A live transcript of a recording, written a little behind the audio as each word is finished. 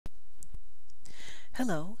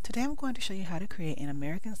Hello, today I'm going to show you how to create an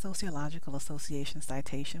American Sociological Association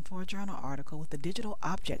citation for a journal article with the Digital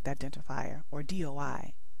Object Identifier, or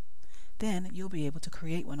DOI. Then you'll be able to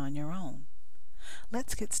create one on your own.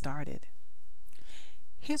 Let's get started.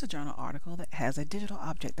 Here's a journal article that has a Digital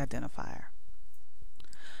Object Identifier.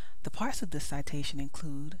 The parts of this citation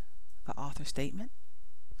include the author statement,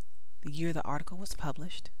 the year the article was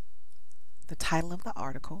published, the title of the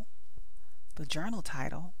article, the journal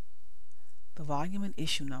title, the volume and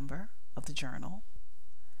issue number of the journal,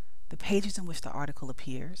 the pages in which the article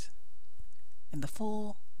appears, and the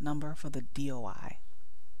full number for the DOI.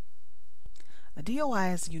 A DOI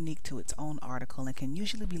is unique to its own article and can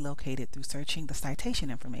usually be located through searching the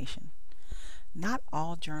citation information. Not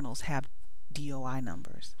all journals have DOI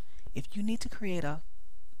numbers. If you need to create a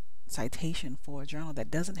citation for a journal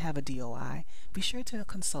that doesn't have a DOI, be sure to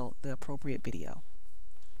consult the appropriate video.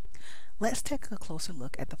 Let's take a closer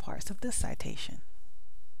look at the parts of this citation.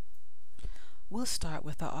 We'll start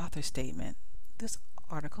with the author statement. This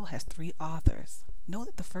article has 3 authors. Note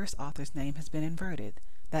that the first author's name has been inverted.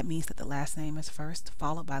 That means that the last name is first,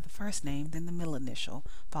 followed by the first name, then the middle initial,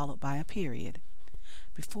 followed by a period.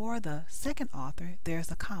 Before the second author,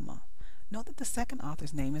 there's a comma. Note that the second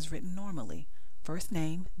author's name is written normally. First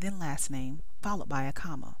name, then last name, followed by a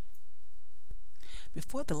comma.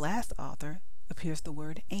 Before the last author appears the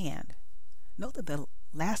word "and." Note that the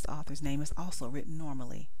last author's name is also written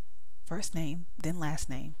normally. First name, then last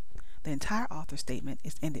name. The entire author statement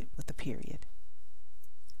is ended with a period.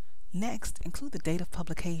 Next, include the date of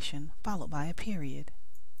publication, followed by a period.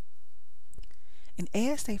 In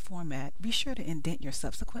ASA format, be sure to indent your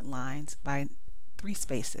subsequent lines by 3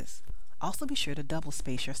 spaces. Also be sure to double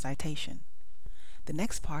space your citation. The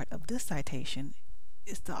next part of this citation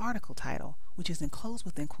is the article title, which is enclosed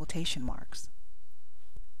within quotation marks.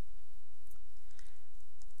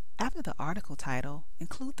 After the article title,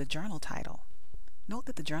 include the journal title. Note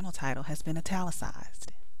that the journal title has been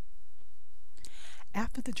italicized.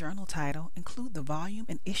 After the journal title, include the volume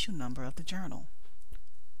and issue number of the journal.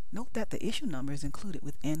 Note that the issue number is included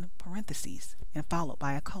within parentheses and followed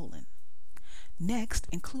by a colon. Next,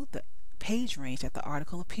 include the page range that the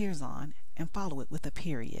article appears on and follow it with a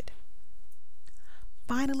period.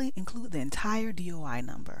 Finally, include the entire DOI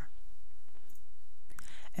number.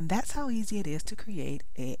 And that's how easy it is to create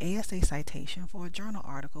an ASA citation for a journal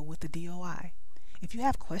article with the DOI. If you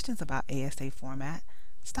have questions about ASA format,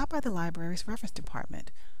 stop by the library's reference department.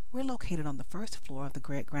 We're located on the 1st floor of the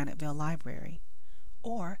Gregg-Graniteville Library.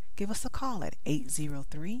 Or give us a call at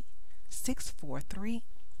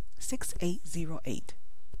 803-643-6808.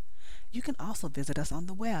 You can also visit us on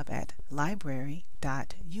the web at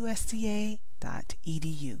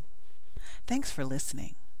library.usca.edu. Thanks for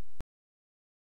listening.